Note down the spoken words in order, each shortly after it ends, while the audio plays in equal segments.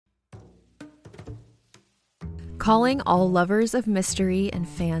Calling all lovers of mystery and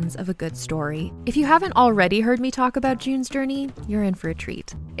fans of a good story. If you haven't already heard me talk about June's Journey, you're in for a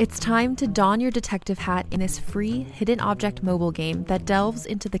treat. It's time to don your detective hat in this free hidden object mobile game that delves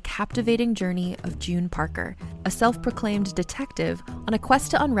into the captivating journey of June Parker, a self-proclaimed detective on a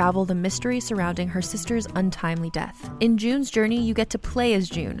quest to unravel the mystery surrounding her sister's untimely death. In June's Journey, you get to play as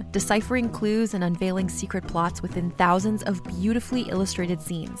June, deciphering clues and unveiling secret plots within thousands of beautifully illustrated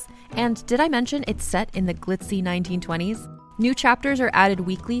scenes. And did I mention it's set in the glitzy 1920s? New chapters are added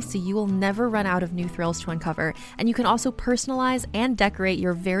weekly, so you will never run out of new thrills to uncover, and you can also personalize and decorate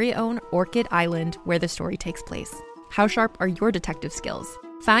your very own Orchid Island where the story takes place. How sharp are your detective skills?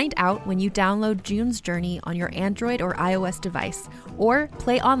 Find out when you download June's Journey on your Android or iOS device, or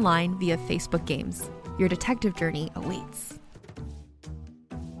play online via Facebook Games. Your detective journey awaits.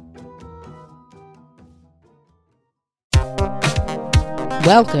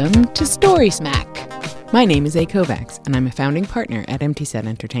 Welcome to Story Smack. My name is A. Kovacs, and I'm a founding partner at Empty Set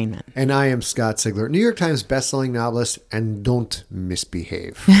Entertainment. And I am Scott Sigler, New York Times bestselling novelist, and don't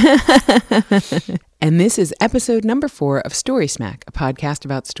misbehave. And this is episode number 4 of Story Smack, a podcast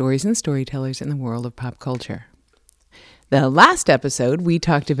about stories and storytellers in the world of pop culture. The last episode, we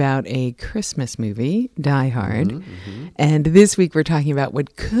talked about a Christmas movie, Die Hard. And this week, we're talking about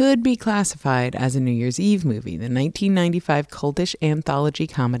what could be classified as a New Year's Eve movie, the 1995 cultish anthology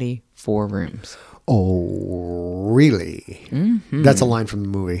comedy, 4 Rooms. Oh, really? Mm-hmm. That's a line from the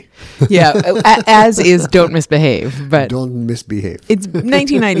movie. Yeah, as is Don't Misbehave. But don't misbehave. It's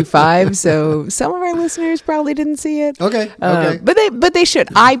 1995, so some of our listeners probably didn't see it. Okay. But they should.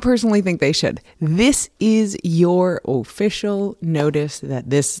 I personally think they should. This is your official notice that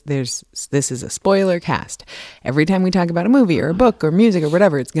this is a spoiler cast. Every time we talk about a movie or a book or music or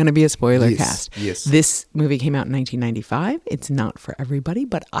whatever, it's going to be a spoiler cast. Yes. This movie came out in 1995. It's not for everybody,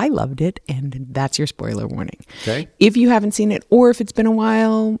 but I loved it, and that's your spoiler warning. Okay. If you haven't seen it, or if it's been a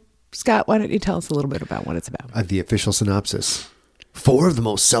while, Scott, why don't you tell us a little bit about what it's about? The official synopsis. 4 of the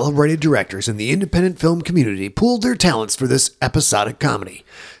most celebrated directors in the independent film community pooled their talents for this episodic comedy.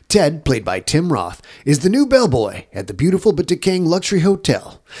 Ted, played by Tim Roth, is the new bellboy at the beautiful but decaying luxury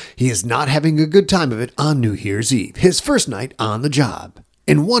hotel. He is not having a good time of it on New Year's Eve, his first night on the job.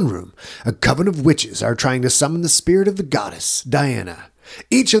 In one room, a coven of witches are trying to summon the spirit of the goddess, Diana.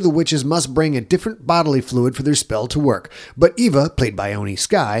 Each of the witches must bring a different bodily fluid for their spell to work, but Eva, played by Oni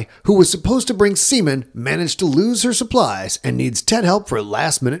Sky, who was supposed to bring semen, managed to lose her supplies and needs Ted help for a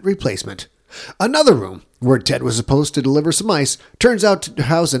last-minute replacement. Another room, where Ted was supposed to deliver some ice, turns out to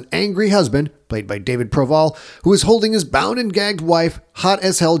house an angry husband, played by David Proval, who is holding his bound and gagged wife, hot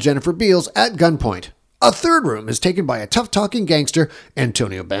as hell Jennifer Beals, at gunpoint. A third room is taken by a tough-talking gangster,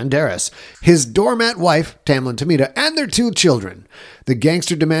 Antonio Banderas, his doormat wife, Tamlyn Tomita, and their 2 children. The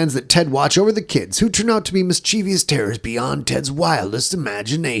gangster demands that Ted watch over the kids, who turn out to be mischievous terrors beyond Ted's wildest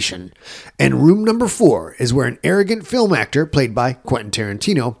imagination. And room number 4 is where an arrogant film actor, played by Quentin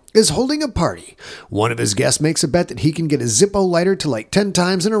Tarantino, is holding a party. One of his guests makes a bet that he can get a Zippo lighter to light 10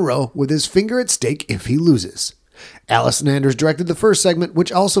 times in a row with his finger at stake if he loses. Allison Anders directed the first segment,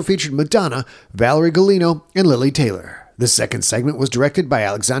 which also featured Madonna, Valerie Golino, and Lily Taylor. The second segment was directed by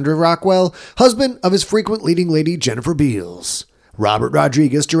Alexandra Rockwell, husband of his frequent leading lady Jennifer Beals. Robert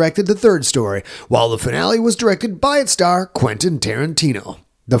Rodriguez directed the third story, while the finale was directed by its star, Quentin Tarantino.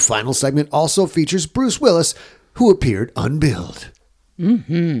 The final segment also features Bruce Willis, who appeared unbilled.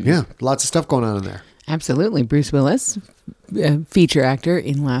 Mm-hmm. Yeah, lots of stuff going on in there. Absolutely. Bruce Willis, feature actor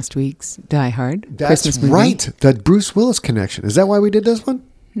in last week's Die Hard Christmas movie. Right. That Bruce Willis connection. Is that why we did this one?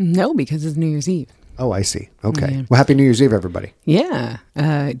 No, because it's New Year's Eve. Oh, I see. Okay. Yeah. Well, Happy New Year's Eve, everybody. Yeah.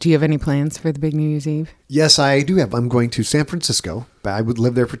 Do you have any plans for the big New Year's Eve? Yes, I do have. I'm going to San Francisco. I would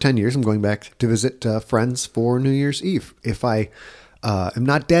live there for 10 years. I'm going back to visit friends for New Year's Eve. If I am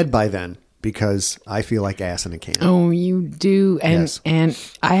not dead by then, because I feel like ass in a can. Oh, you do. And Yes.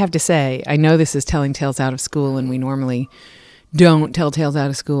 And I have to say, I know this is telling tales out of school, and we normally don't tell tales out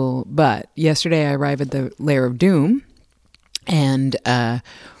of school, but yesterday I arrived at the Lair of Doom and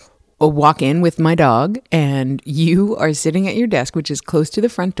walk in with my dog, and you are sitting at your desk, which is close to the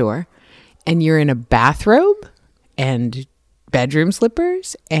front door, and you're in a bathrobe and bedroom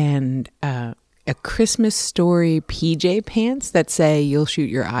slippers and a Christmas Story PJ pants that say "You'll shoot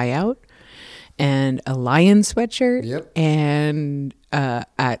your eye out," and a lion sweatshirt. Yep. And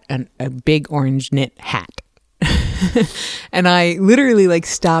a big orange knit hat. And I literally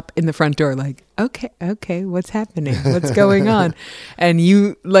stop in the front door okay, what's happening? What's going on? And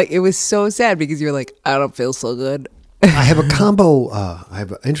you it was so sad because you're like, I don't feel so good. I have a combo. I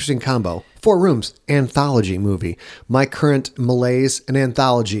have an interesting combo. Four Rooms, anthology movie. My current malaise, an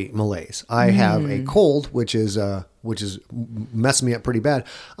anthology malaise. I have a cold, which is messing me up pretty bad.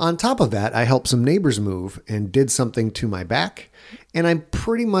 On top of that, I helped some neighbors move and did something to my back. And I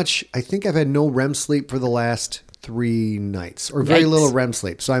think I've had no REM sleep for the last 3 nights, or very little REM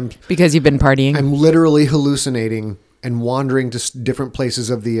sleep. So because you've been partying. I'm literally hallucinating and wandering to different places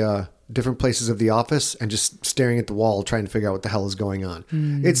of the office and just staring at the wall, trying to figure out what the hell is going on.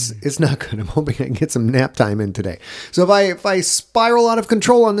 It's not good. I'm hoping I can get some nap time in today. So if I spiral out of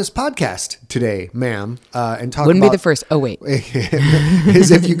control on this podcast today, ma'am, and talk Wouldn't about, be the first. Oh, wait.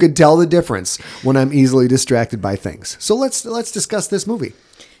 as if you could tell the difference when I'm easily distracted by things. So let's discuss this movie.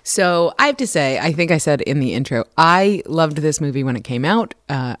 So I have to say, I think I said in the intro, I loved this movie when it came out.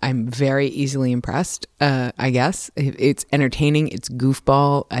 I'm very easily impressed, I guess. It's entertaining. It's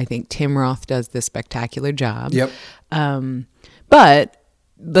goofball. I think Tim Roth does this spectacular job. Yep. But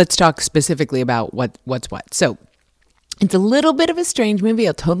let's talk specifically about what's what. So it's a little bit of a strange movie.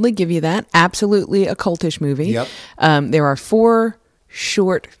 I'll totally give you that. Absolutely a cultish movie. Yep. There are 4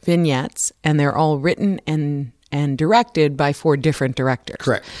 short vignettes, and they're all written and directed by 4 different directors.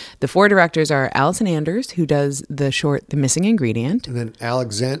 Correct. The 4 directors are Allison Anders, who does the short The Missing Ingredient. And then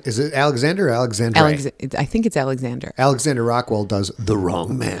is it Alexander or Alexandre? I think it's Alexander. Alexander Rockwell does The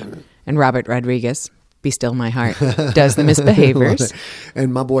Wrong Man. And Robert Rodriguez, Be Still My Heart, does The Misbehaviors.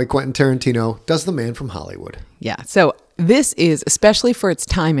 And my boy Quentin Tarantino does The Man from Hollywood. Yeah. So this is, especially for its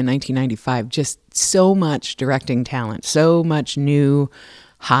time in 1995, just so much directing talent, so much new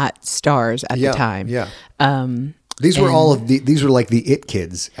hot stars at the time. Yeah. These were like the it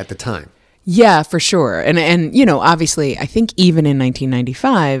kids at the time. Yeah, for sure. And you know, obviously, I think even in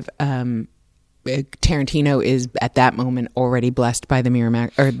 1995, Tarantino is at that moment already blessed by the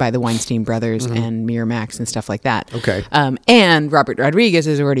Miramax or by the Weinstein brothers and Miramax and stuff like that. Okay. And Robert Rodriguez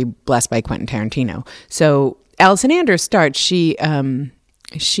is already blessed by Quentin Tarantino. So Allison Anders starts. She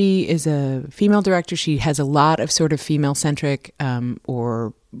is a female director. She has a lot of sort of female-centric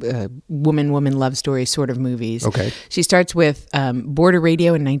or woman love story sort of movies. Okay. She starts with Border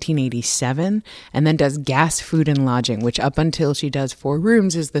Radio in 1987 and then does Gas, Food, and Lodging, which up until she does 4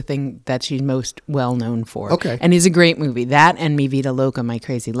 Rooms is the thing that she's most well known for. Okay. And is a great movie. That and Mi Vida Loca, My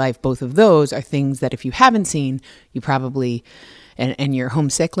Crazy Life, both of those are things that if you haven't seen, you probably... And you're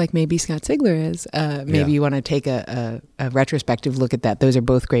homesick like maybe Scott Sigler is, maybe you want to take a retrospective look at that. Those are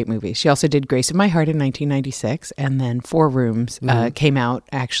both great movies. She also did Grace of My Heart in 1996, and then 4 Rooms came out,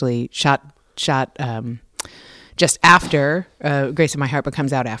 actually shot just after Grace of My Heart, but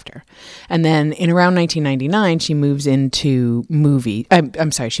comes out after. And then in around 1999, she moves into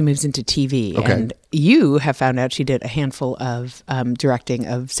she moves into TV. Okay. And you have found out she did a handful of directing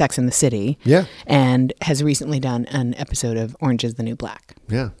of Sex and the City. Yeah. And has recently done an episode of Orange is the New Black.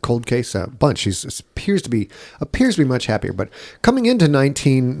 Yeah, Cold Case bunch. She appears to be much happier. But coming into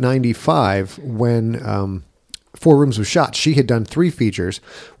 1995, when 4 Rooms was shot, she had done 3 features,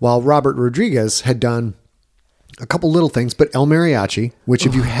 while Robert Rodriguez had done a couple little things. But El Mariachi, which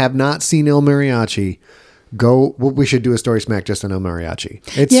if you have not seen El Mariachi, we should do a story smack just on El Mariachi.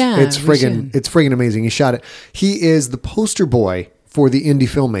 It's friggin' amazing. He shot it. He is the poster boy for the indie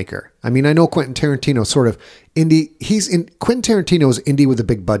filmmaker. I mean, I know Quentin Tarantino sort of indie. Quentin Tarantino is indie with a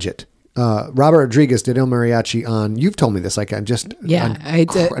big budget. Robert Rodriguez did El Mariachi on, you've told me this, like I'm just, I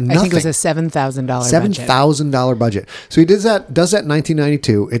think it was a $7,000 budget. $7,000 budget. So he does that in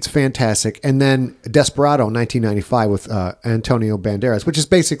 1992. It's fantastic. And then Desperado in 1995 with Antonio Banderas, which is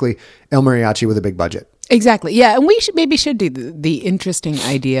basically El Mariachi with a big budget. Exactly. Yeah. And we should do the interesting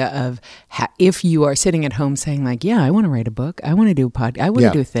idea of if you are sitting at home saying like, yeah, I want to write a book. I want to do a podcast. I want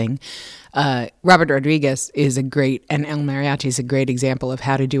to do a thing. Robert Rodriguez is and El Mariachi is a great example of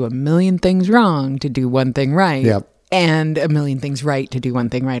how to do a million things wrong to do one thing right. Yep. And a million things right to do one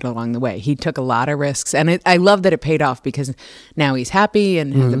thing right along the way. He took a lot of risks. And I love that it paid off because now he's happy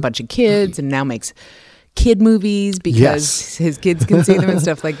and has a bunch of kids and now makes kid movies because his kids can see them and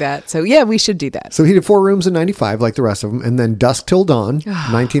stuff like that. So yeah, we should do that. So he did 4 Rooms in 95 like the rest of them, and then Dusk Till Dawn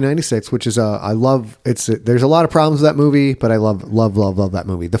 1996, which is I love. There's a lot of problems with that movie, but I love that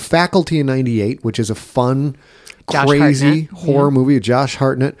movie. The Faculty in 98, which is a fun, crazy horror movie with Josh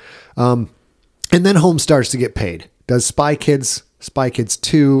Hartnett. And then Home starts to get paid. Does Spy Kids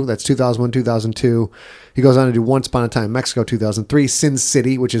 2, that's 2001, 2002. He goes on to do Once Upon a Time in Mexico, 2003. Sin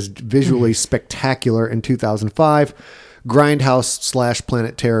City, which is visually spectacular, in 2005. Grindhouse /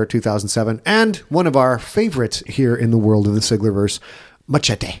 Planet Terror, 2007. And one of our favorites here in the world of the Siglerverse,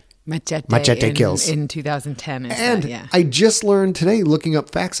 Machete Machete Kills. in 2010. And I just learned today, looking up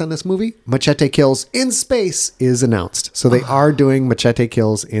facts on this movie, Machete Kills in Space is announced. So they are doing Machete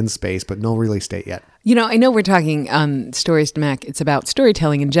Kills in Space, but no release date yet. You know, I know we're talking on Stories to Mac. It's about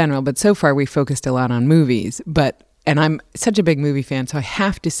storytelling in general, but so far we focused a lot on movies. And I'm such a big movie fan, so I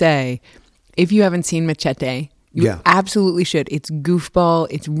have to say, if you haven't seen Machete, you absolutely should. It's goofball.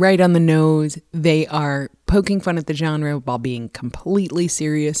 It's right on the nose. They are poking fun at the genre while being completely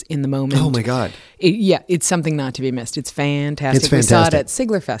serious in the moment. Oh, my God. It's something not to be missed. It's fantastic. We saw it at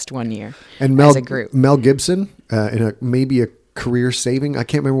Siglerfest one year and as a group. Mel Gibson, in maybe a career-saving, I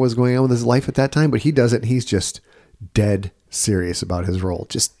can't remember what was going on with his life at that time, but he does it, and he's just dead serious about his role.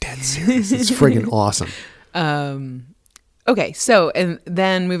 Just dead serious. It's friggin' awesome. Okay, so, and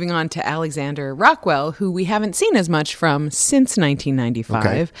then moving on to Alexander Rockwell, who we haven't seen as much from since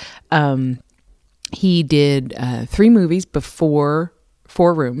 1995. Okay. He did 3 movies before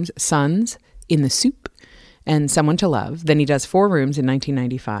 4 Rooms, Sons, In the Soup, and Someone to Love. Then he does 4 Rooms in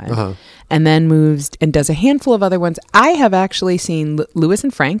 1995, and then moves and does a handful of other ones. I have actually seen Lewis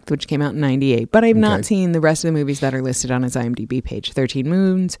and Frank, which came out in 98, but I've not seen the rest of the movies that are listed on his IMDb page. 13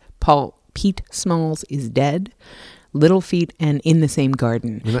 Moons, Pete Smalls is Dead, Little Feet, and In the Same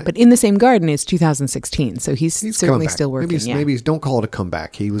Garden. But In the Same Garden is 2016, so he's certainly still working. Maybe don't call it a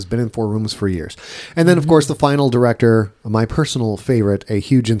comeback. He was been in 4 Rooms for years. And then, of course, the final director, my personal favorite, a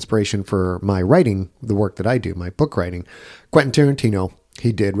huge inspiration for my writing, the work that I do, my book writing, Quentin Tarantino.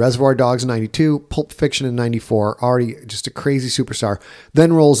 He did Reservoir Dogs in 92, Pulp Fiction in 94, already just a crazy superstar.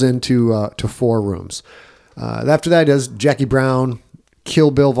 Then rolls into to 4 Rooms. After that, he does Jackie Brown,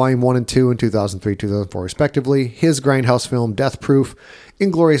 Kill Bill Volume 1 and 2 in 2003, 2004, respectively. His Grindhouse film, Death Proof,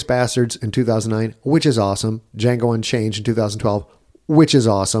 Inglourious Bastards in 2009, which is awesome. Django Unchained in 2012, which is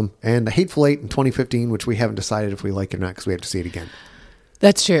awesome. And The Hateful Eight in 2015, which we haven't decided if we like it or not because we have to see it again.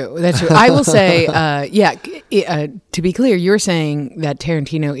 That's true. I will say, to be clear, you're saying that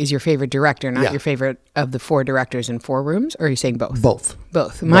Tarantino is your favorite director, not your favorite of the 4 directors in 4 Rooms, or are you saying both?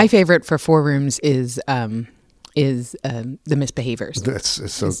 Both. My favorite for 4 Rooms is The Misbehaviors. It's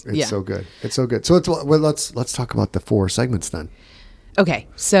so good. It's so good. So let's talk about the 4 segments then. Okay.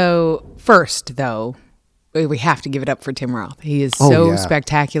 So first, though, we have to give it up for Tim Roth. He is so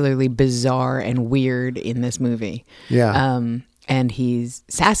spectacularly bizarre and weird in this movie. Yeah. And he's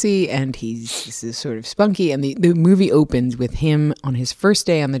sassy and he's sort of spunky. And the movie opens with him on his first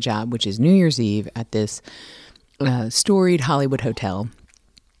day on the job, which is New Year's Eve, at this storied Hollywood hotel.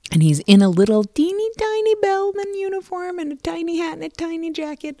 And he's in a little teeny tiny bellman uniform and a tiny hat and a tiny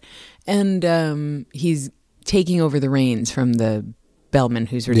jacket. And he's taking over the reins from the bellman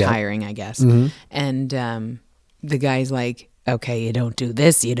who's retiring, I guess. Mm-hmm. And the guy's like, okay, you don't do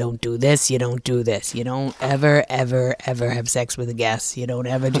this, you don't do this, you don't do this. You don't ever, ever, ever have sex with a guest. You don't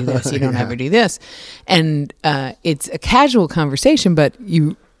ever do this, you don't ever do this. And it's a casual conversation, but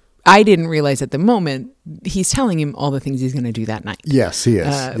I didn't realize at the moment he's telling him all the things he's going to do that night. Yes, he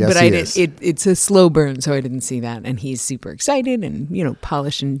is. It's a slow burn, so I didn't see that. And he's super excited and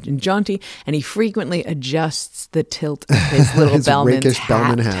polished and jaunty. And he frequently adjusts the tilt of his little his rakish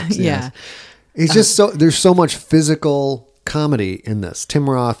bellman hat. Yes. He's just there's so much physical comedy in this. Tim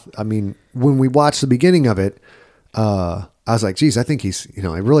Roth. I mean, when we watched the beginning of it, I was like, geez, I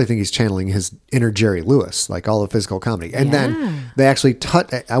really think he's channeling his inner Jerry Lewis, like all the physical comedy. And then they actually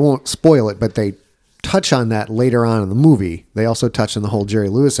I won't spoil it, but they touch on that later on in the movie. They also touch on the whole Jerry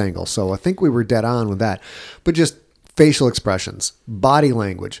Lewis angle. So I think we were dead on with that. But just facial expressions, body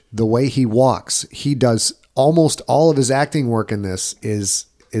language, the way he walks, he does almost all of his acting work in this is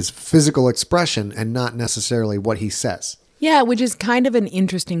physical expression and not necessarily what he says. Yeah, which is kind of an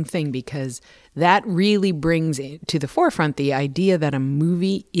interesting thing because that really brings to the forefront the idea that a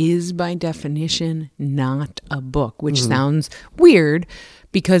movie is by definition not a book, which sounds weird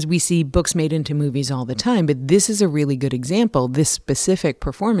because we see books made into movies all the time. But this is a really good example. This specific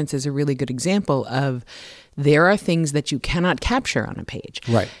performance is a really good example of there are things that you cannot capture on a page.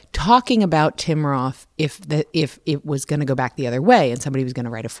 Right. Talking about Tim Roth, if it was going to go back the other way and somebody was going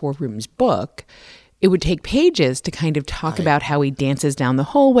to write a 4 Rooms book, it would take pages to kind of talk about how he dances down the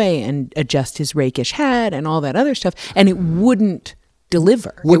hallway and adjust his rakish hat and all that other stuff. And it wouldn't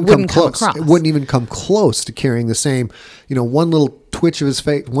deliver. It wouldn't come across. It wouldn't even come close to carrying the same, one little twitch of his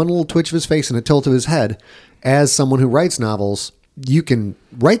face and a tilt of his head. As someone who writes novels, you can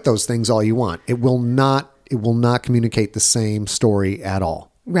write those things all you want. It will not communicate the same story at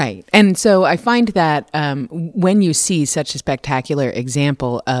all. Right. And so I find that when you see such a spectacular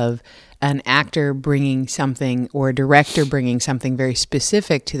example of an actor bringing something or a director bringing something very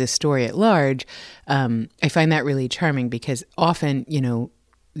specific to the story at large, I find that really charming because often,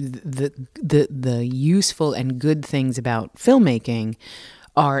 the useful and good things about filmmaking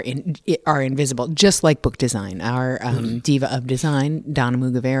are invisible, just like book design. Our diva of design, Donna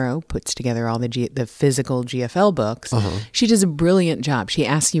Mugavero, puts together all the physical GFL books. She does a brilliant job. She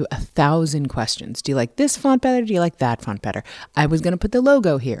asks you 1,000 questions. Do you like this font better? Do you like that font better? I was going to put the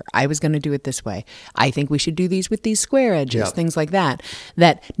logo here. I was going to do it this way. I think we should do these with these square edges, things like that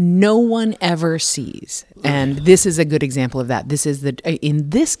no one ever sees. And this is a good example of that. This is in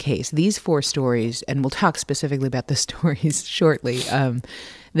this case, these 4 stories, and we'll talk specifically about the stories shortly.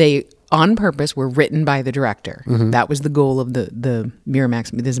 They, on purpose, were written by the director. That was the goal of the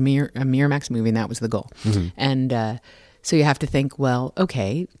Miramax. There's a Miramax movie, and that was the goal. And so you have to think, well,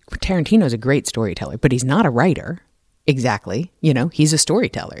 okay, Tarantino's a great storyteller, but he's not a writer. Exactly. He's a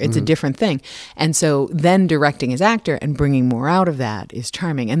storyteller. It's a different thing. And so then directing his actor and bringing more out of that is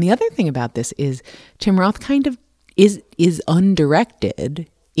charming. And the other thing about this is Tim Roth kind of is undirected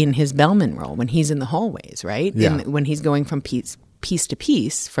in his bellman role when he's in the hallways, right? Yeah. When he's going from piece to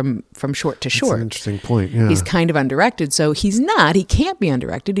piece, from short to short. That's an interesting point. Yeah. He's kind of undirected. So he can't be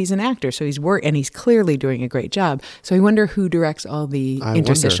undirected. He's an actor. So and he's clearly doing a great job. So I wonder who directs all the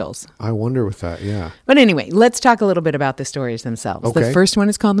interstitials. I wonder with that, yeah. But anyway, let's talk a little bit about the stories themselves. Okay. The first one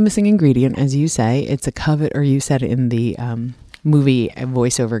is called The Missing Ingredient, as you say. It's a covet, or you said it in the movie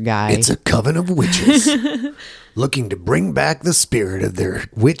voiceover guy. It's a coven of witches looking to bring back the spirit of their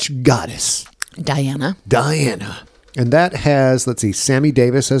witch goddess, Diana. And that has, let's see, Sammy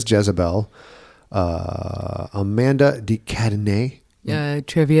Davis as Jezebel, Amanda de Cadenet.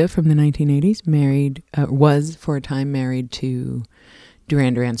 Trivia from the 1980s, was for a time married to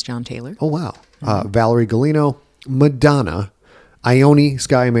Duran Duran's John Taylor. Oh, wow. Valerie Galino, Madonna, Ione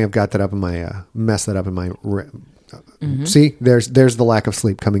Sky. I may have got that up in my, messed that up in my, see, there's the lack of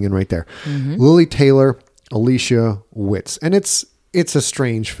sleep coming in right there. Lily Taylor, Alicia Witz. And it's a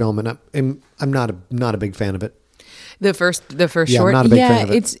strange film, and I'm not a big fan of it. The first Yeah, short, I'm not a big fan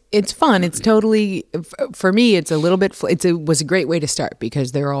of it. It's fun. It's totally, for me, it's a little bit. It was a great way to start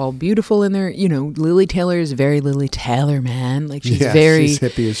because they're all beautiful in their. Lily Taylor is very Lily Taylor, man. Like she's she's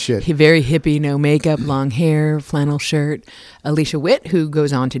hippie as shit. Very hippie, no makeup, long hair, flannel shirt. Alicia Witt, who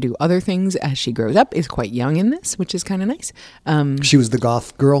goes on to do other things as she grows up, is quite young in this, which is kind of nice. She was the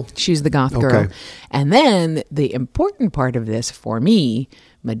goth girl. She's the goth girl, Okay. And then the important part of this for me,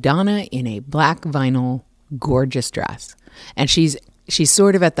 Madonna in a black vinyl. Gorgeous dress, and she's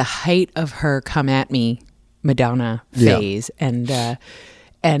sort of at the height of her come at me Madonna phase, and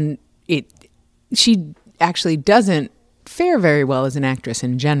she actually doesn't fare very well as an actress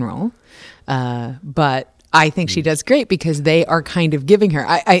in general, but I think she does great because they are kind of giving her.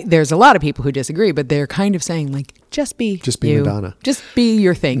 There's a lot of people who disagree, but they're kind of saying like, just be you. Madonna, just be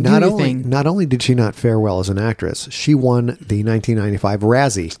your thing. Not only did she not fare well as an actress, she won the 1995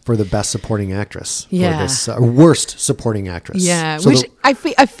 Razzie for the Best Supporting Actress. Yeah, for this Worst Supporting Actress. Yeah, so I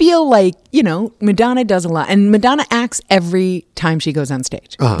feel like Madonna does a lot, and Madonna acts every time she goes on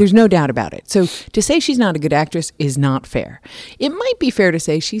stage. There's no doubt about it. So to say she's not a good actress is not fair. It might be fair to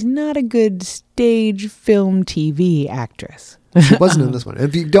say she's not a good stage, film, TV actress. She wasn't in this one.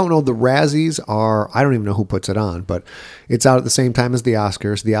 If you don't know, the Razzies are, I don't even know who puts it on, but it's out at the same time as the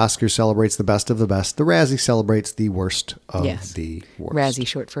Oscars. The Oscars celebrates the best of the best. The Razzie celebrates the worst of the worst. Razzie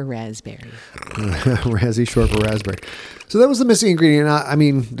short for raspberry. Razzie short for raspberry. So that was The Missing Ingredient. I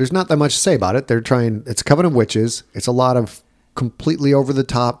mean, there's not that much to say about it. It's Coven of Witches. It's a lot of completely over the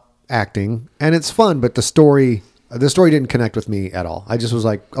top acting, and it's fun, but the story didn't connect with me at all. I just was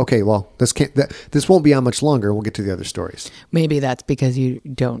like, okay, well, this won't be on much longer. We'll get to the other stories. Maybe that's because you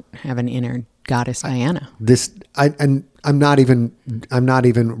don't have an inner goddess Diana. I'm not even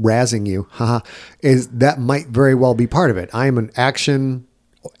razzing you. That might very well be part of it. I am an action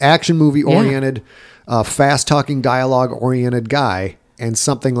movie oriented, fast talking dialogue oriented guy. And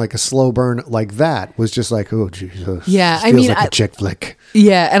something like a slow burn like that was just like, oh, Jesus. Yeah, I mean, like a chick flick.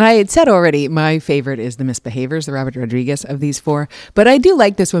 Yeah, and I had said already, my favorite is The Misbehaviors, the Robert Rodriguez of these 4. But I do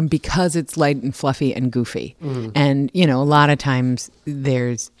like this one because it's light and fluffy and goofy. And, a lot of times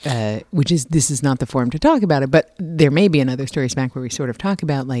there's, this is not the forum to talk about it, but there may be another Story Smack where we sort of talk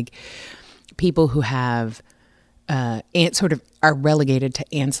about like people who have sort of are relegated to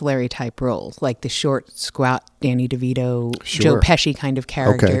ancillary type roles, like the short, squat Danny DeVito, Joe Pesci kind of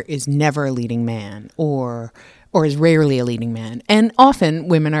character is never a leading man, or is rarely a leading man. And often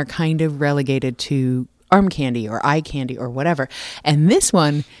women are kind of relegated to arm candy or eye candy or whatever. And this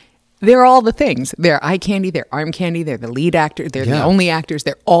one, they're all the things. They're eye candy, they're arm candy, they're the lead actor, they're the only actors,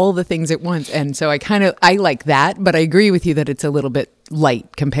 they're all the things at once. And so I like that, but I agree with you that it's a little bit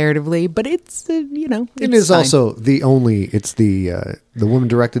light comparatively, but it's It it's is fine. also it's the woman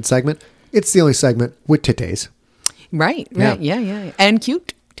directed segment. It's the only segment with titties. right, Yeah. yeah, and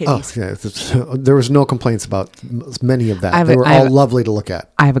cute Oh, titties. yeah. There was no complaints about many of that. They were I all have- lovely to look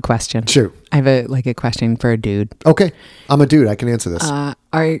at. I have a question. Sure. I have a question for a dude. Okay. I'm a dude. I can answer this.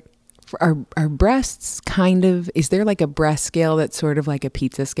 Are breasts kind of, is there like a breast scale that's sort of like a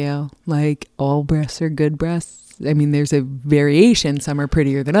pizza scale? Like all breasts are good breasts? I mean, there's a variation. Some are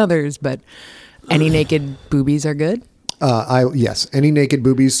prettier than others, but any naked boobies are good? Yes. Any naked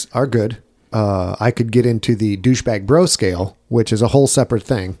boobies are good. I could get into the douchebag bro scale, which is a whole separate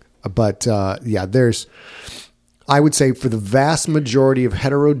thing. But I would say for the vast majority of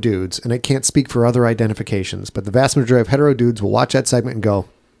hetero dudes, and I can't speak for other identifications, but the vast majority of hetero dudes will watch that segment and go,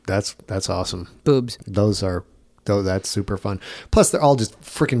 that's awesome. Boobs. That's super fun. Plus, they're all just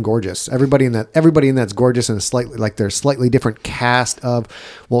freaking gorgeous. Everybody in that's gorgeous and they're slightly different cast of.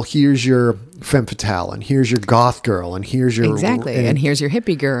 Well, here's your femme fatale, and here's your goth girl, and here's your Exactly. And here's your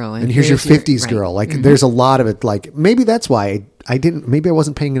hippie girl. and here's your 50s right. girl. Like there's a lot of it. Like maybe that's why maybe I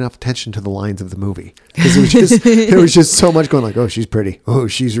wasn't paying enough attention to the lines of the movie because there was just so much going like, oh, she's pretty. Oh,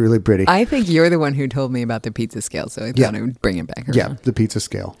 she's really pretty. I think you're the one who told me about the pizza scale, so I thought I would bring it back around. Yeah, the pizza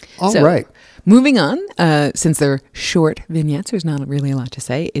scale. All So, right. Moving on, since they're short vignettes, there's not really a lot to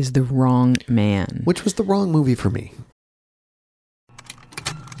say, is The Wrong Man. Which was the wrong movie for me.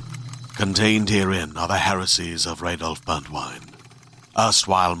 Contained herein are the heresies of Radolf Burntwine,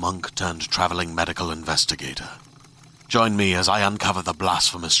 erstwhile monk turned traveling medical investigator. Join me as I uncover the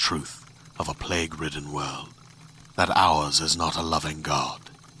blasphemous truth of a plague-ridden world, that ours is not a loving God,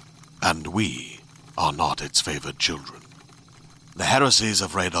 and we are not its favored children. The heresies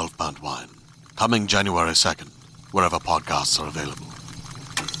of Radolf Burntwine, coming January 2nd, wherever podcasts are available.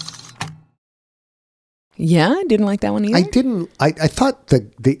 Yeah, I didn't like that one either. I didn't. I thought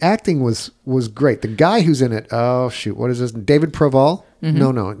the acting was great. The guy who's in it. Oh shoot, what is this? David Proval? Mm-hmm.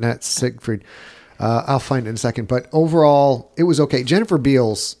 No, not Siegfried. I'll find it in a second. But overall, it was okay. Jennifer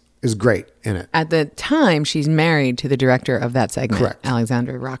Beals is great in it. At the time, she's married to the director of that segment, Correct.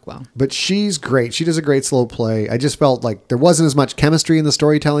 Alexandra Rockwell. But she's great. She does a great slow play. I just felt like there wasn't as much chemistry in the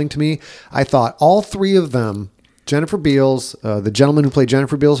storytelling to me. I thought all three of them, Jennifer Beals, the gentleman who played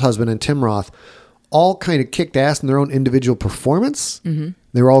Jennifer Beals' husband, and Tim Roth, all kind of kicked ass in their own individual performance. Mm-hmm.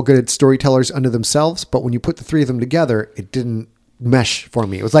 They were all good at storytellers unto themselves, but when you put the three of them together, it didn't mesh for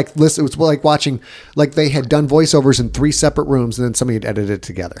me. It was like watching, like they had done voiceovers in three separate rooms and then somebody had edited it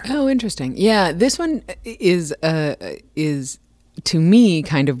together. Oh, interesting. Yeah, this one is to me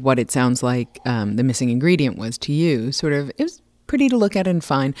kind of what it sounds like The Missing Ingredient was to you. Sort of, it was pretty to look at and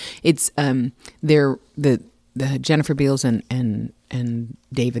fine. It's they're the Jennifer Beals and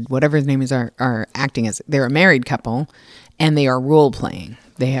David, whatever his name is, are acting as, they're a married couple, and they are role playing.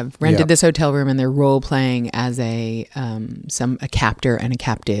 They have rented this hotel room and they're role playing as a captor and a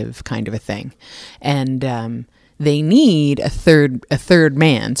captive kind of a thing, and they need a third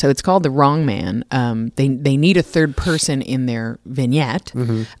man. So it's called The Wrong Man. They need a third person in their vignette.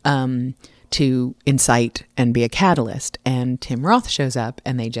 To incite and be a catalyst. And Tim Roth shows up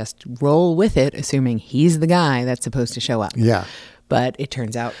and they just roll with it, assuming he's the guy that's supposed to show up. Yeah. But it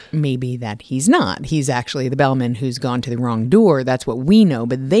turns out maybe that he's not. He's actually the bellman who's gone to the wrong door. That's what we know,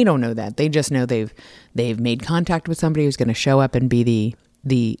 but they don't know that. They just know they've made contact with somebody who's going to show up and be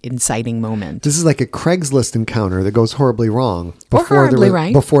the inciting moment. This is like a Craigslist encounter that goes horribly wrong.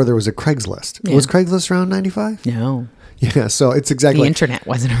 Right. Before there was a Craigslist. Yeah. Was Craigslist around 95? No. Yeah, so it's exactly The internet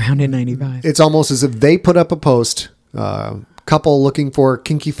wasn't around in 95. It's almost as if they put up a post, couple looking for a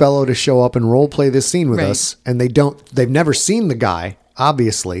kinky fellow to show up and role play this scene with us, and they've never seen the guy,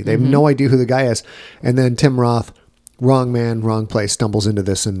 obviously. They have no idea who the guy is. And then Tim Roth, wrong man, wrong place, stumbles into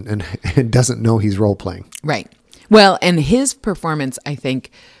this and doesn't know he's role playing. Right. Well, and his performance, I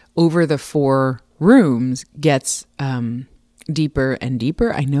think, over the 4 rooms gets deeper and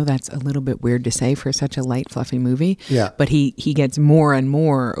deeper. I know that's a little bit weird to say for such a light, fluffy movie. Yeah. But he gets more and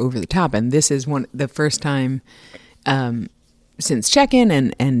more over the top. And this is the first time since check-in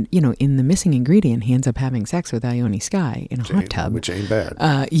and in The Missing Ingredient, he ends up having sex with Ione Skye in a hot tub. Which ain't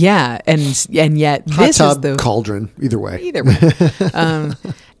bad. Yeah. And yet Hot this tub, is the cauldron, either way. Either way.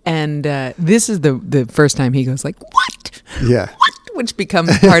 And this is the first time he goes like, what? Yeah. What? Which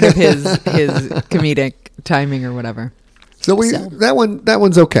becomes part of his comedic timing or whatever. So that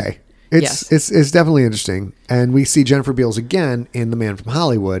one's okay. Yes. It's definitely interesting. And we see Jennifer Beals again in The Man from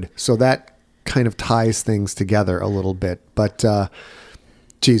Hollywood. So that kind of ties things together a little bit. But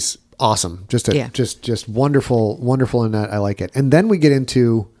geez, awesome. Just wonderful in that. I like it. And then we get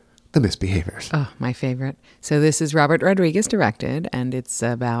into The Misbehaviors. Oh, my favorite. So this is Robert Rodriguez directed, and it's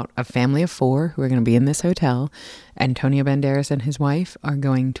about a family of 4 who are going to be in this hotel. Antonio Banderas and his wife are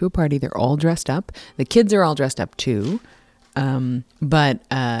going to a party. They're all dressed up. The kids are all dressed up too. But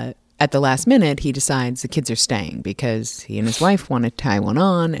at the last minute, he decides the kids are staying because he and his wife want to tie one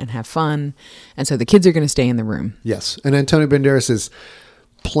on and have fun. And so the kids are going to stay in the room. Yes. And Antonio Banderas is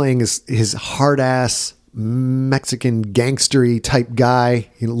playing his hard-ass Mexican gangstery type guy,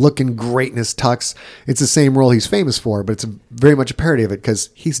 looking great in his tux. It's the same role he's famous for, but it's very much a parody of it because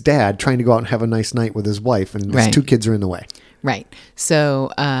he's dad trying to go out and have a nice night with his wife, and his 2 kids are in the way. Right.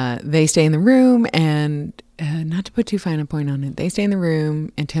 So they stay in the room, and not to put too fine a point on it, they stay in the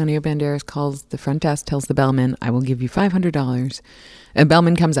room. Antonio Banderas calls the front desk, tells the bellman, I will give you $500. A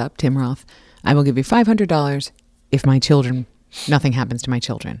bellman comes up, Tim Roth, I will give you $500 if nothing happens to my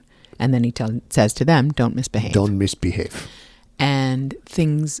children. And then he says to them, don't misbehave. Don't misbehave. And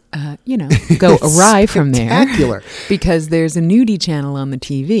things, go awry from there. Spectacular. Because there's a nudie channel on the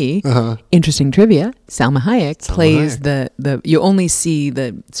TV. Interesting trivia. Salma Hayek plays the you only see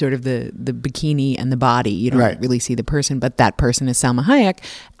the sort of the bikini and the body. You don't really see the person, but that person is Salma Hayek.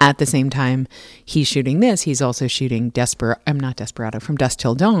 At the same time he's shooting this, he's also shooting not Desperado, From Dusk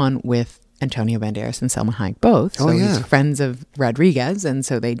Till Dawn with Antonio Banderas and Salma Hayek both. So he's friends of Rodriguez, and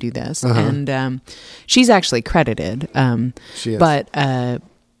so they do this. And she's actually credited. She is. But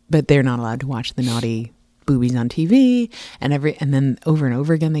they're not allowed to watch the naughty boobies on TV. And then over and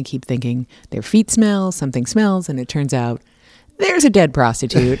over again, they keep thinking their feet smell, something smells, and it turns out there's a dead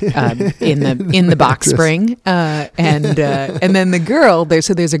prostitute in the box spring, and then the girl. There's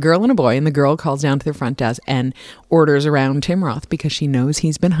a girl and a boy, and the girl calls down to the front desk and orders around Tim Roth because she knows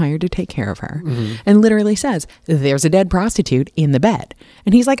he's been hired to take care of her, and literally says, "There's a dead prostitute in the bed,"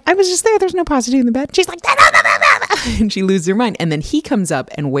 and he's like, "I was just there. There's no prostitute in the bed." She's like, and she loses her mind, and then he comes up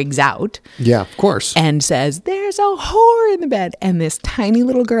and wigs out, yeah, of course, and says, "There's a whore in the bed," and this tiny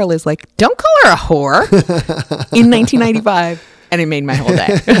little girl is like, "Don't call her a whore," in 1995. And it made my whole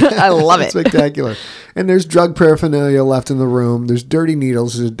day. I love it. Spectacular. And there's drug paraphernalia left in the room. There's dirty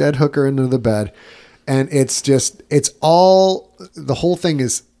needles. There's a dead hooker under the bed. And the whole thing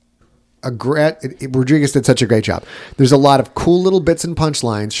is Rodriguez did such a great job. There's a lot of cool little bits and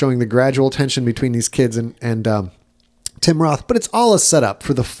punchlines showing the gradual tension between these kids and Tim Roth, but it's all a setup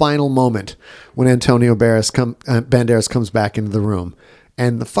for the final moment when Antonio Banderas comes back into the room.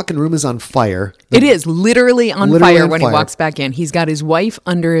 And the fucking room is on fire. It is literally on fire when he walks back in. He's got his wife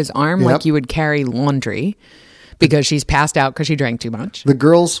under his arm like you would carry laundry because she's passed out because she drank too much. The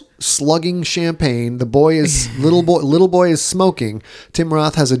girl's slugging champagne. The boy is little boy is smoking. Tim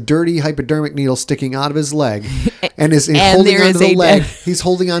Roth has a dirty hypodermic needle sticking out of his leg and is holding onto the leg. He's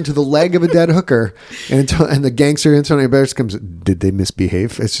holding onto the leg of a dead hooker. And the gangster Antonio Banderas comes, did they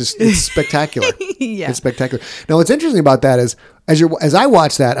misbehave? It's spectacular. Yeah. It's spectacular. Now, what's interesting about that is as I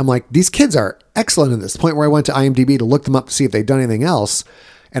watch that, I'm like, these kids are excellent in this. The point where I went to IMDb to look them up to see if they'd done anything else.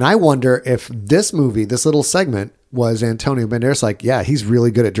 And I wonder if this movie, this little segment, was Antonio Banderas like, yeah, he's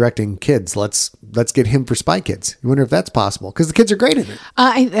really good at directing kids. Let's get him for Spy Kids. You wonder if that's possible because the kids are great in it.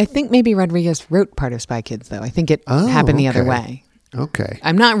 I think maybe Rodriguez wrote part of Spy Kids, though. I think it happened the other way. Okay.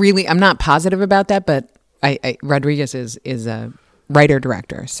 I'm not positive about that, but Rodriguez is a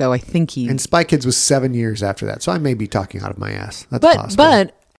writer-director, so I think he... And Spy Kids was 7 years after that, so I may be talking out of my ass. That's possible.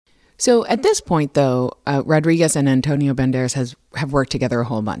 But so at this point, though, Rodriguez and Antonio Banderas have worked together a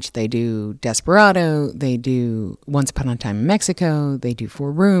whole bunch. They do Desperado, they do Once Upon a Time in Mexico, they do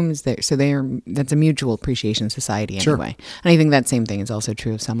Four Rooms. That's a mutual appreciation society anyway. And I think that same thing is also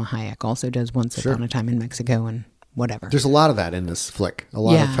true of Salma Hayek. Also does Once Upon a Time in Mexico and whatever. There's a lot of that in this flick. A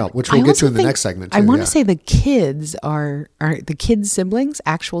lot of help, which we'll get to in the next segment, too. I want to say the kids are the kids' siblings,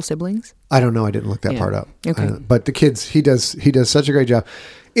 actual siblings. I don't know. I didn't look that part up. Okay. But the kids, he does such a great job.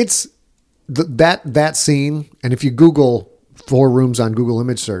 It's that scene, and if you Google Four Rooms on Google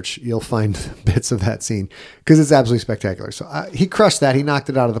image search, you'll find bits of that scene because it's absolutely spectacular. So he crushed that. He knocked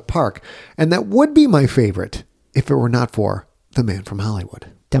it out of the park. And that would be my favorite if it were not for The Man from Hollywood.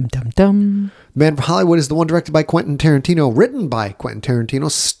 Dum, dum, dum. Man from Hollywood is the one directed by Quentin Tarantino, written by Quentin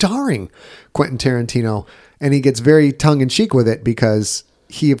Tarantino, starring Quentin Tarantino. And he gets very tongue-in-cheek with it because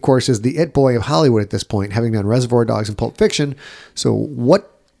he, of course, is the it boy of Hollywood at this point, having done Reservoir Dogs and Pulp Fiction. So what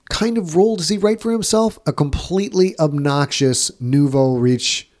kind of role does he write for himself? A completely obnoxious, nouveau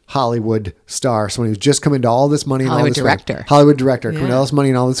riche Hollywood star. Someone who's just come into all this money and all this fame. Hollywood director. Coming into all this money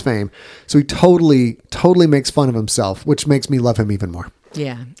and all this fame. So he totally makes fun of himself, which makes me love him even more.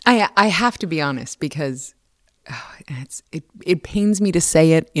 Yeah. I have to be honest because it pains me to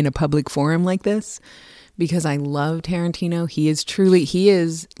say it in a public forum like this because I love Tarantino. He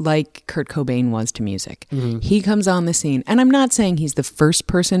is like Kurt Cobain was to music. He comes on the scene, and I'm not saying he's the first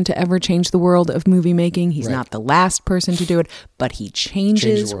person to ever change the world of movie making. He's not the last person to do it, but he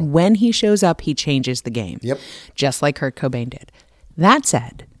changes when he shows up. He changes the game. Yep. Just like Kurt Cobain did. That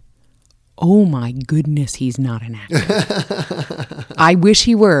said, oh my goodness, he's not an actor. I wish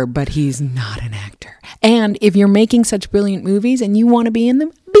he were, but he's not an actor. And if you're making such brilliant movies and you want to be in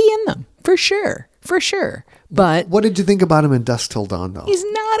them, be in them. For sure. But What did you think about him in Dusk Till Dawn, though? he's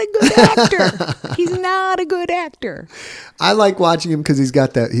not a good actor. He's not a good actor. I like watching him because he's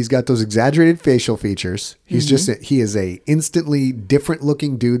got those exaggerated facial features. He is a instantly different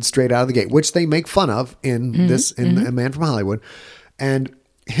looking dude straight out of the gate, which they make fun of in A Man from Hollywood. And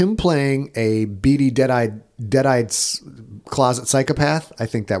him playing a beady, dead-eyed closet psychopath, I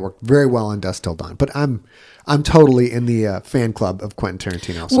think that worked very well in Dusk Till Dawn. But I'm totally in the fan club of Quentin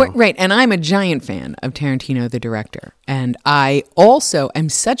Tarantino. So. Right, and I'm a giant fan of Tarantino, the director. And I also am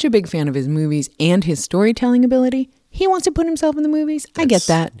such a big fan of his movies and his storytelling ability. He wants to put himself in the movies. I get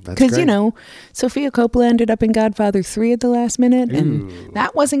that. Because, Sofia Coppola ended up in Godfather 3 at the last minute, and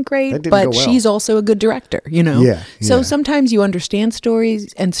that wasn't great, That didn't but go well. she's also a good director, Yeah. So sometimes you understand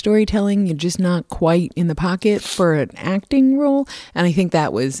stories and storytelling, you're just not quite in the pocket for an acting role. And I think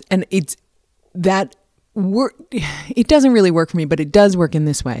that was, and it doesn't really work for me, but it does work in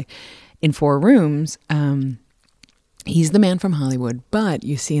this way. In Four Rooms, he's the man from Hollywood, but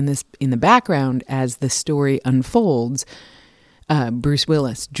you see in the background as the story unfolds, Bruce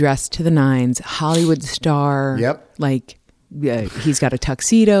Willis dressed to the nines, Hollywood star. Yep. He's got a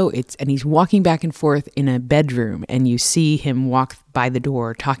tuxedo. And he's walking back and forth in a bedroom, and you see him walk by the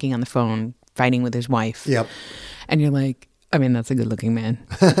door, talking on the phone, fighting with his wife. Yep. And you're like, I mean, that's a good looking man,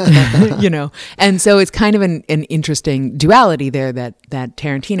 And so it's kind of an interesting duality there that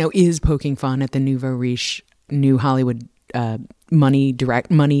Tarantino is poking fun at the nouveau riche, new Hollywood moneyed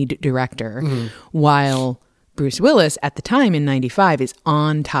director, while Bruce Willis at the time in '95 is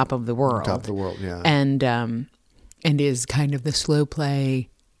on top of the world. Top of the world, yeah. And is kind of the slow play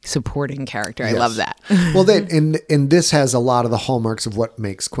supporting character. I love that. Well, and this has a lot of the hallmarks of what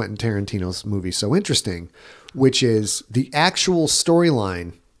makes Quentin Tarantino's movies so interesting, which is the actual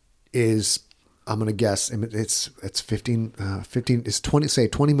storyline is, I'm going to guess, it's 15, it's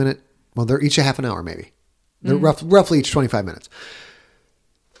 20 minute. Well, they're each a half an hour, maybe. They're roughly each 25 minutes.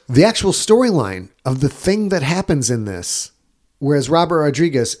 The actual storyline of the thing that happens in this, whereas Robert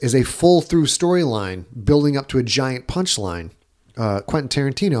Rodriguez is a full through storyline building up to a giant punchline, Quentin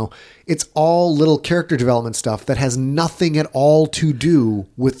Tarantino, it's all little character development stuff that has nothing at all to do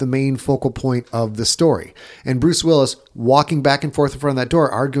with the main focal point of the story. And Bruce Willis walking back and forth in front of that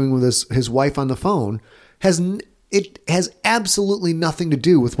door, arguing with his wife on the phone, it has absolutely nothing to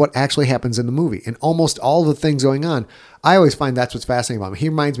do with what actually happens in the movie. And almost all the things going on, I always find that's what's fascinating about him. He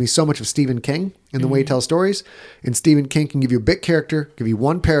reminds me so much of Stephen King in the way he tells stories. And Stephen King can give you a bit character, give you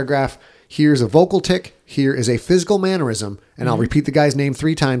one paragraph. Here's a vocal tick. Here is a physical mannerism. And I'll repeat the guy's name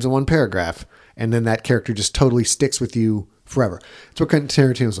 3 times in one paragraph. And then that character just totally sticks with you forever. That's what Quentin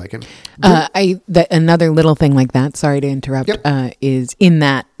Tarantino's like. Another little thing like that, sorry to interrupt, is in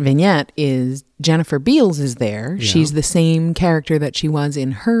that vignette is Jennifer Beals is there. Yeah. She's the same character that she was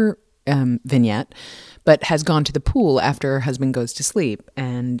in her vignette, but has gone to the pool after her husband goes to sleep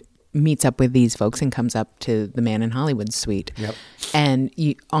and meets up with these folks and comes up to the Man in Hollywood suite. Yep. And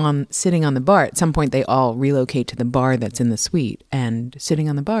sitting on the bar, at some point they all relocate to the bar that's in the suite. And sitting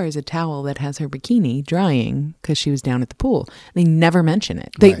on the bar is a towel that has her bikini drying because she was down at the pool. They never mention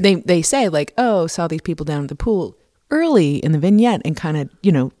it. They say like, oh, saw these people down at the pool early in the vignette and kind of,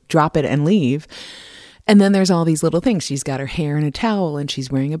 drop it and leave. And then there's all these little things. She's got her hair in a towel and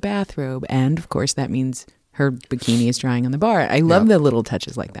she's wearing a bathrobe. And of course that means her bikini is drying on the bar. I love the little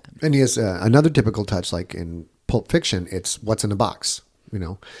touches like that. And he has another typical touch, like in Pulp Fiction, it's what's in the box,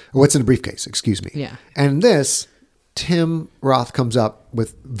 or what's in the briefcase, excuse me. Yeah. And this, Tim Roth comes up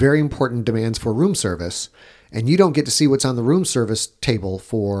with very important demands for room service, and you don't get to see what's on the room service table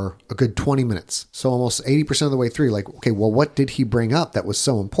for a good 20 minutes. So almost 80% of the way through, like, okay, well, what did he bring up that was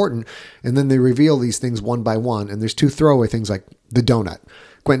so important? And then they reveal these things one by one, and there's 2 throwaway things like the donut.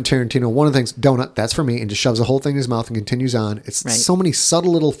 Quentin Tarantino, one of the things, donut, that's for me, and just shoves the whole thing in his mouth and continues on. It's so many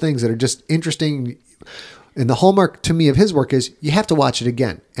subtle little things that are just interesting. And the hallmark to me of his work is you have to watch it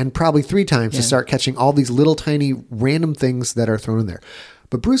again, and probably 3 times to start catching all these little tiny random things that are thrown in there.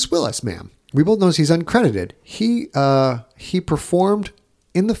 But Bruce Willis, man, we both know he's uncredited. He performed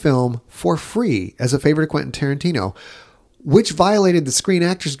in the film for free as a favor to Quentin Tarantino, which violated the Screen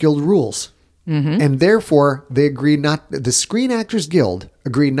Actors Guild rules. And therefore, the Screen Actors Guild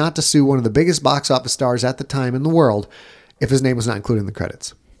agreed not to sue one of the biggest box office stars at the time in the world if his name was not included in the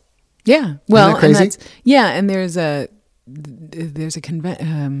credits. Yeah. Well, Isn't that crazy? and there's a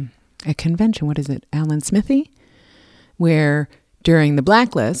convention. What is it? Alan Smithy, where during the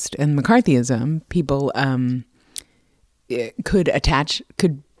Blacklist and McCarthyism, people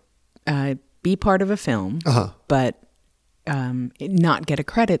could be part of a film, but not get a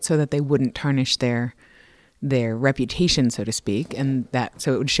credit so that they wouldn't tarnish their reputation, so to speak, and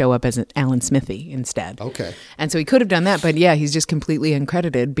so it would show up as an Alan Smithy instead. Okay. And so he could have done that, but yeah, he's just completely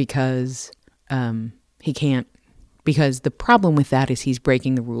uncredited because he can't. Because the problem with that is he's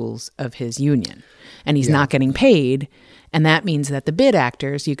breaking the rules of his union, and he's not getting paid, and that means that the bid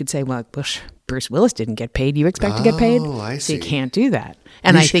actors, you could say, well, Bruce Willis didn't get paid. You expect to get paid? Oh, I see. So you can't do that.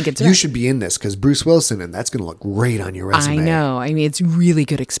 And I think it's you should be in this because Bruce Willis, and that's going to look great on your resume. I know. I mean, it's really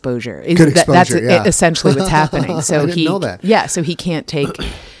good exposure. That's essentially what's happening. So I didn't know that. Yeah, so he can't take,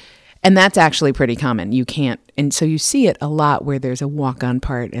 and that's actually pretty common. You can't, and so you see it a lot where there's a walk-on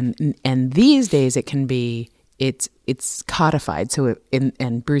part, and these days it can be. It's codified, so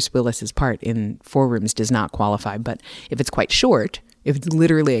and Bruce Willis's part in Four Rooms does not qualify. But if it's quite short, if it's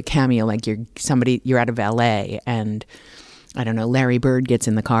literally a cameo, like you're at a valet, and I don't know, Larry Bird gets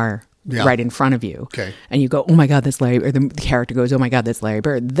in the car right in front of you, and you go, oh my God, that's Larry, or the character goes, oh my God, that's Larry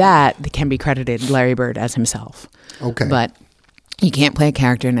Bird. That can be credited Larry Bird as himself. Okay, but you can't play a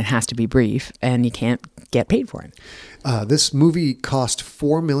character, and it has to be brief, and you can't get paid for it. This movie cost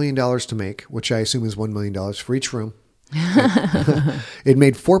 $4 million to make, which I assume is $1 million for each room. It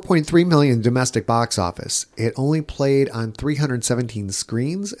made $4.3 million domestic box office. It only played on 317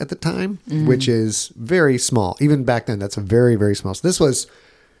 screens at the time, which is very small. Even back then, that's a very, very small. So this was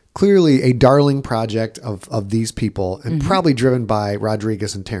clearly a darling project of these people, and probably driven by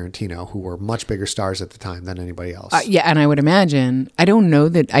Rodriguez and Tarantino, who were much bigger stars at the time than anybody else. Yeah, and I would imagine, I don't know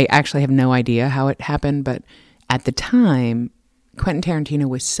that, I actually have no idea how it happened, but at the time, Quentin Tarantino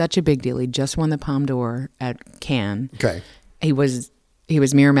was such a big deal. He just won the Palme d'Or at Cannes. Okay. He was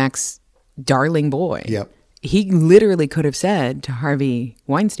Miramax's darling boy. Yep. He literally could have said to Harvey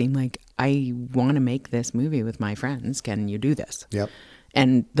Weinstein, like, I want to make this movie with my friends. Can you do this? Yep.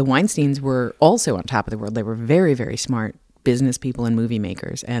 And the Weinsteins were also on top of the world. They were very, very smart business people and movie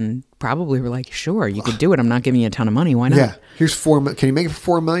makers, and probably were like, sure, you could do it. I'm not giving you a ton of money. Why not? Yeah. Here's can you make it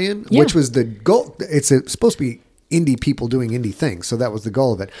for $4 million? Yeah. Which was the goal. It's supposed to be indie people doing indie things. So that was the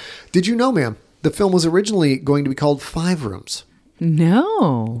goal of it. Did you know, ma'am, the film was originally going to be called Five Rooms?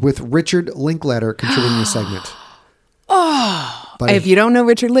 No. With Richard Linklater contributing the segment. If you don't know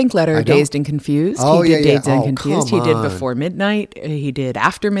Richard Linklater, Dazed and Confused. Oh, he did yeah. Dazed and Confused. He did on. Before Midnight. He did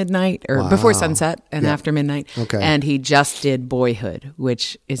After Midnight, or Before Sunset and After Midnight. Okay. And he just did Boyhood,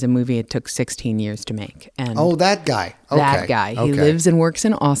 which is a movie it took 16 years to make. And that guy. Okay. That guy. He lives and works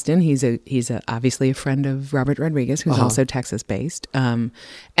in Austin. He's obviously a friend of Robert Rodriguez, who's also Texas-based. And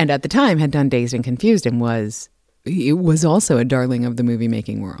at the time had done Dazed and Confused, and he was also a darling of the movie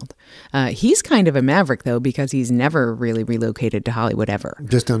making world. He's kind of a maverick, though, because he's never really relocated to Hollywood ever.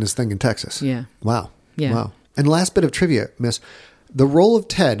 Just done his thing in Texas. Yeah. Wow. Yeah. Wow. And last bit of trivia, Miss. The role of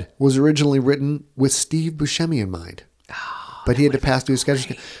Ted was originally written with Steve Buscemi in mind. But he had to pass through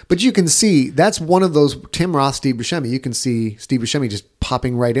schedule. But you can see, that's one of those Tim Roth, Steve Buscemi. You can see Steve Buscemi just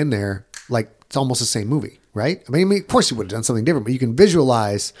popping right in there like it's almost the same movie. Right? I mean, of course he would have done something different, but you can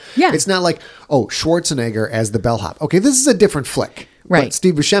visualize. Yeah. It's not like, Schwarzenegger as the bellhop. Okay, this is a different flick. Right. But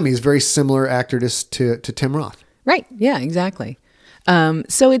Steve Buscemi is a very similar actor to Tim Roth. Right. Yeah, exactly.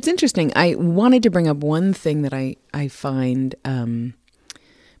 So it's interesting. I wanted to bring up one thing that I find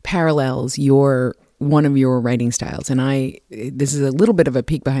parallels one of your writing styles. And this is a little bit of a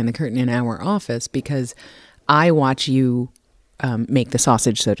peek behind the curtain in our office, because I watch you make the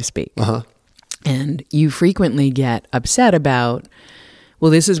sausage, so to speak. Uh-huh. And you frequently get upset about,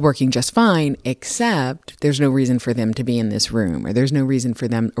 well, this is working just fine, except there's no reason for them to be in this room, or there's no reason for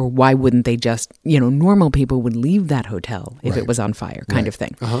them, or why wouldn't they just, normal people would leave that hotel if it was on fire, kind of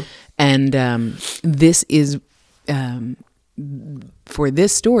thing. Uh-huh. And this is, for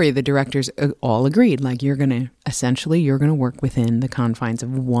this story, the directors all agreed, like, you're going to work within the confines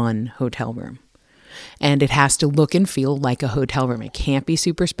of one hotel room. And it has to look and feel like a hotel room. It can't be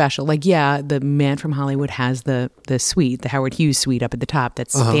super special. Like, yeah, the Man from Hollywood has the suite, the Howard Hughes suite up at the top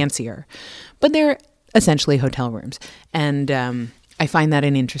that's fancier. But they're essentially hotel rooms. And I find that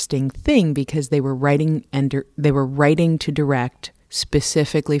an interesting thing, because they were writing to direct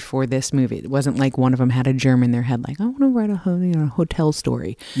specifically for this movie. It wasn't like one of them had a germ in their head, like, I want to write a hotel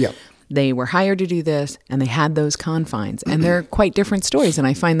story. Yep. They were hired to do this, and they had those confines. And they're quite different stories, and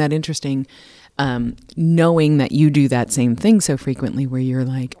I find that interesting. knowing that you do that same thing so frequently where you're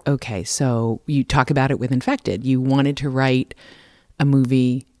like, okay, so you talk about it with Infected. You wanted to write a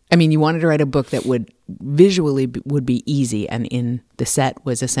movie. I mean, you wanted to write a book that would visually would be easy. And in the set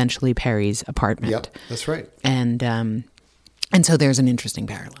was essentially Perry's apartment. Yep, that's right. And so there's an interesting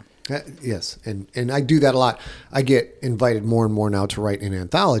parallel. Yes, and I do that a lot. I get invited more and more now to write in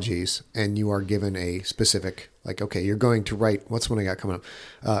anthologies, and you are given a specific, like, okay, you're going to write, what's one I got coming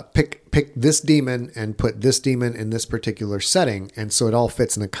up? Pick this demon and put this demon in this particular setting, and so it all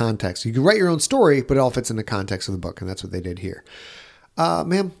fits in the context. You can write your own story, but it all fits in the context of the book, and that's what they did here.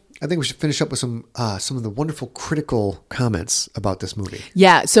 Ma'am, I think we should finish up with some of the wonderful critical comments about this movie.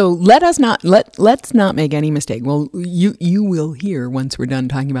 Yeah, so let's not make any mistake. Well, you will hear once we're done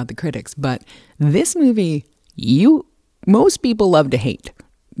talking about the critics, but this movie, most people love to hate.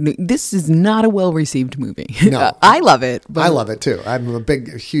 This is not a well-received movie. No. I love it. But I love it too. I'm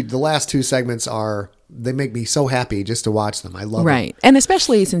huge. The last two segments they make me so happy just to watch them. I love it. Right. And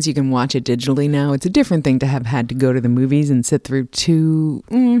especially since you can watch it digitally now, it's a different thing to have had to go to the movies and sit through two,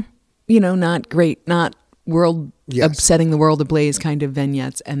 not great, not setting the world ablaze kind of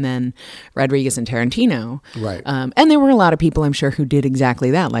vignettes, and then Rodriguez and Tarantino. Right. And there were a lot of people, I'm sure, who did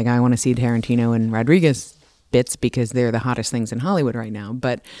exactly that. Like, I want to see Tarantino and Rodriguez bits because they're the hottest things in Hollywood right now.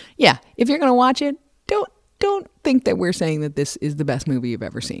 But yeah, if you're going to watch it, don't think that we're saying that this is the best movie you've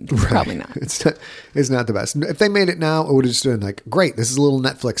ever seen. Right. Probably not. It's not the best. If they made it now, it would have just been like, great, this is a little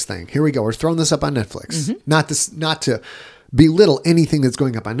Netflix thing. Here we go. We're throwing this up on Netflix. Mm-hmm. Not to belittle anything that's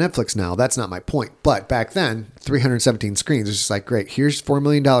going up on Netflix now. That's not my point. But back then, 317 screens. It's just like, great, here's $4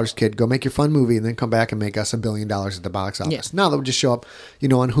 million, kid. Go make your fun movie and then come back and make us $1 billion at the box office. Yeah. Now that would just show up,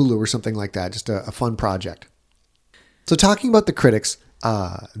 on Hulu or something like that. Just a fun project. So talking about the critics,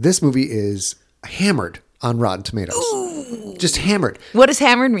 this movie is hammered on Rotten Tomatoes. Ooh. Just hammered. What does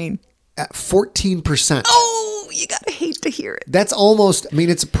hammered mean? At 14%. Oh, you gotta hate to hear it. That's almost,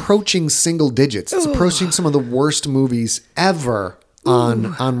 it's approaching single digits. It's approaching some of the worst movies ever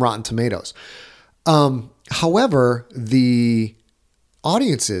on Rotten Tomatoes. However, the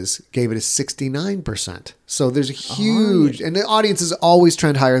audiences gave it a 69%. So there's a huge, and the audience is always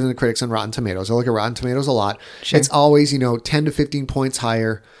trend higher than the critics on Rotten Tomatoes. I look at Rotten Tomatoes a lot. Sure. It's always, 10 to 15 points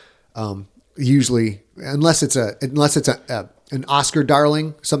higher. Usually, unless it's an Oscar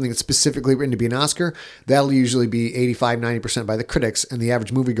darling, something that's specifically written to be an Oscar, that'll usually be 85-90% by the critics, and the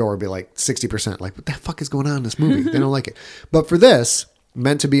average moviegoer will be like 60%. Like, what the fuck is going on in this movie? They don't like it. But for this,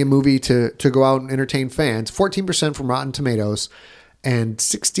 meant to be a movie to go out and entertain fans, 14% from Rotten Tomatoes, and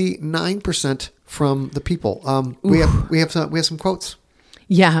 69% from the people. We have some quotes.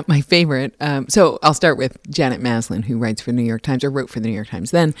 Yeah, my favorite. So I'll start with Janet Maslin, who writes for the New York Times, or wrote for the New York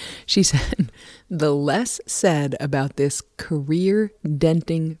Times. Then she said, "The less said about this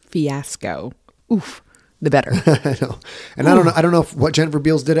career-denting fiasco, the better." I know, and I don't know what Jennifer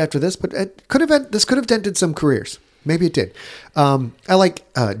Beals did after this, but this could have dented some careers. Maybe it did. I like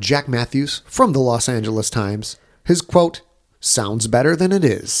Jack Matthews from the Los Angeles Times. His quote: "Sounds better than it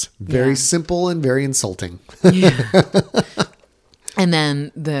is." Very simple and very insulting. Yeah. And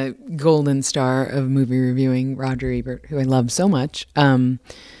then the golden star of movie reviewing, Roger Ebert, who I love so much,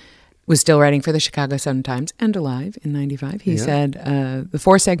 was still writing for the Chicago Sun-Times and Alive in 95. He said, the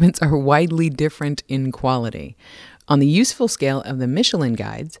four segments are widely different in quality. On the useful scale of the Michelin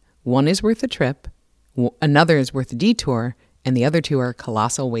guides, one is worth a trip, another is worth a detour, and the other two are a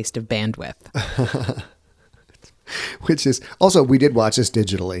colossal waste of bandwidth. Which is also, we did watch this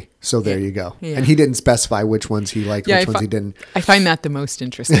digitally, so there you go. Yeah. And he didn't specify which ones he liked, which ones he didn't. I find that the most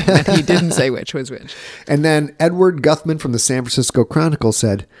interesting, that he didn't say which was which. And then Edward Guthman from the San Francisco Chronicle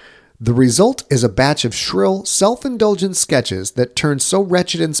said, "The result is a batch of shrill, self-indulgent sketches that turn so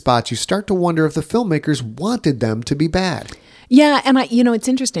wretched in spots you start to wonder if the filmmakers wanted them to be bad." Yeah, and it's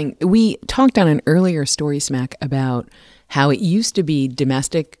interesting. We talked on an earlier Story Smack about how it used to be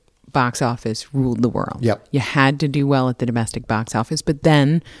domestic box office ruled the world. Yep. You had to do well at the domestic box office, but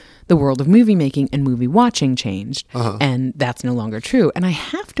then the world of movie making and movie watching changed, and that's no longer true. And I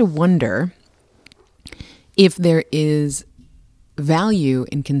have to wonder if there is value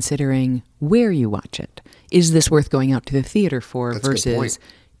in considering where you watch it. Is this worth going out to the theater for versus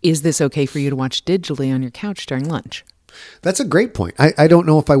is this okay for you to watch digitally on your couch during lunch? That's a great point. I don't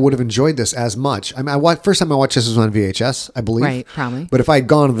know if I would have enjoyed this as much. First time I watched this was on VHS, I believe. Right, probably. But if I had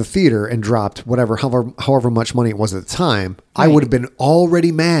gone to the theater and dropped however much money it was at the time, right, I would have been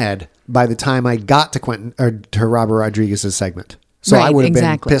already mad by the time I got to Robert Rodriguez's segment. So I would have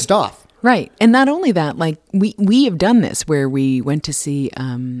been pissed off. Right. And not only that, like we have done this where we went to see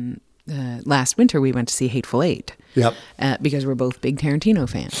last winter we went to see Hateful Eight. Yep. Because we're both big Tarantino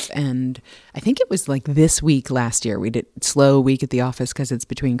fans. And I think it was like this week last year, we did slow week at the office because it's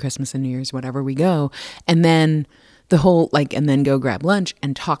between Christmas and New Year's, whatever we go. And then and then go grab lunch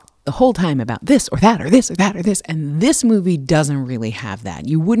and talk the whole time about this or that or this or that or this. And this movie doesn't really have that.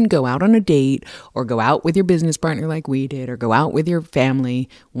 You wouldn't go out on a date or go out with your business partner like we did or go out with your family,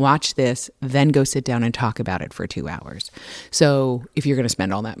 watch this, then go sit down and talk about it for 2 hours. So if you're going to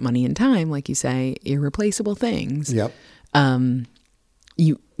spend all that money and time, like you say, irreplaceable things, Yep.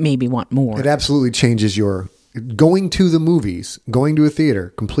 You maybe want more. It absolutely changes your going to the movies, going to a theater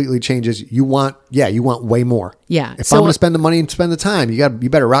completely changes. You want way more. Yeah. If I'm going to spend the money and spend the time, you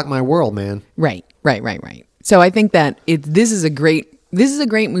better rock my world, man. Right. So I think that this is a great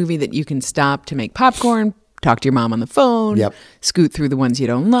movie that you can stop to make popcorn, talk to your mom on the phone, scoot through the ones you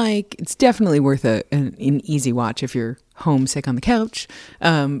don't like. It's definitely worth an easy watch if you're homesick on the couch.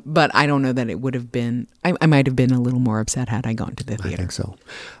 But I don't know that it would have been, I might have been a little more upset had I gone to the theater. I think so.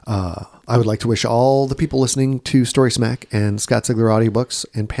 I would like to wish all the people listening to Story Smack and Scott Sigler audiobooks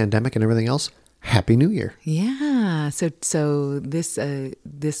and Pandemic and everything else, Happy New Year. Yeah. So this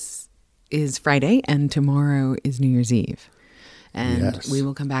is Friday and tomorrow is New Year's Eve. And we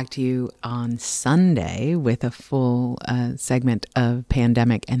will come back to you on Sunday with a full segment of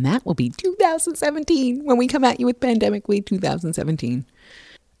Pandemic. And that will be 2017 when we come at you with Pandemic Week 2017.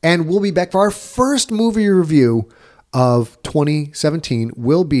 And we'll be back for our first movie review of 2017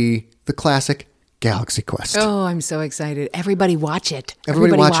 will be the classic Galaxy Quest. Oh, I'm so excited. Everybody watch it.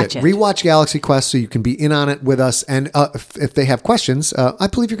 Everybody watch it. Rewatch Galaxy Quest so you can be in on it with us. And if they have questions, I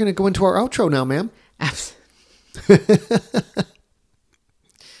believe you're going to go into our outro now, ma'am.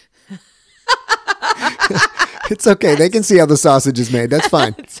 It's okay. They can see how the sausage is made. That's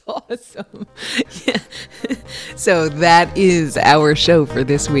fine. That's awesome. Yeah. So that is our show for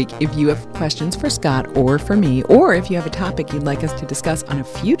this week. If you have questions for Scott or for me, or if you have a topic you'd like us to discuss on a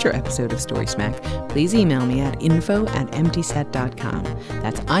future episode of Story Smack, please email me at info@emptyset.com.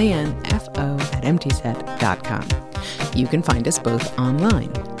 That's info@emptyset.com. You can find us both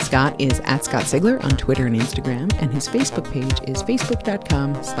online. Scott is at Scott Sigler on Twitter and Instagram, and his Facebook page is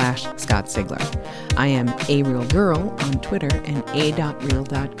facebook.com/Scott Sigler. I am A Real Girl on Twitter and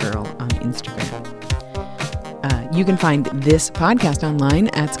a.real.girl on Instagram. You can find this podcast online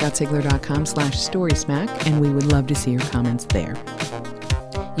at scottsigler.com/storysmack, and we would love to see your comments there.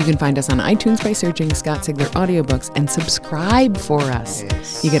 You can find us on iTunes by searching Scott Sigler Audiobooks and subscribe for us.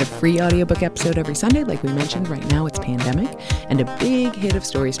 Yes. You get a free audiobook episode every Sunday, like we mentioned. Right now it's Pandemic, and a big hit of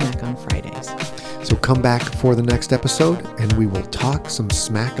Story Smack on Fridays. So come back for the next episode, and we will talk some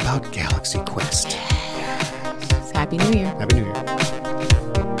smack about Galaxy Quest. Yes. Happy New Year. Happy New Year.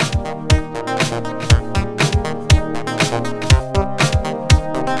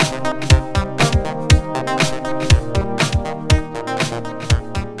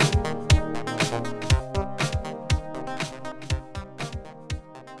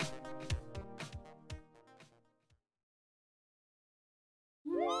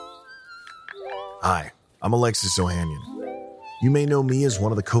 Hi, I'm Alexis Ohanian. You may know me as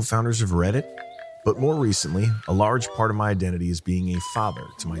one of the co-founders of Reddit, but more recently, a large part of my identity is being a father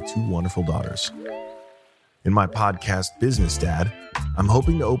to my two wonderful daughters. In my podcast, Business Dad, I'm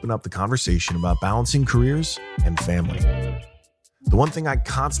hoping to open up the conversation about balancing careers and family. The one thing I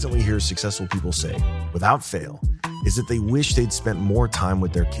constantly hear successful people say, without fail, is that they wish they'd spent more time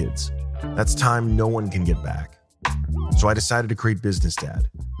with their kids. That's time no one can get back. So I decided to create Business Dad,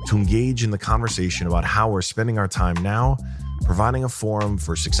 to engage in the conversation about how we're spending our time now, providing a forum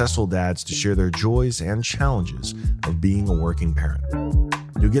for successful dads to share their joys and challenges of being a working parent.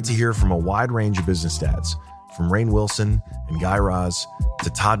 You'll get to hear from a wide range of business dads, from Rainn Wilson and Guy Raz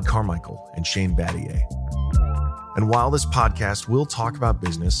to Todd Carmichael and Shane Battier. And while this podcast will talk about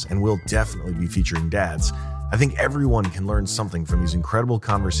business and will definitely be featuring dads, I think everyone can learn something from these incredible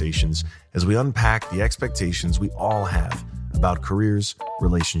conversations as we unpack the expectations we all have about careers,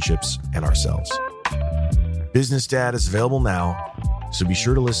 relationships, and ourselves. Business Dad is available now, so be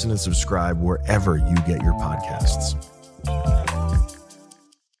sure to listen and subscribe wherever you get your podcasts.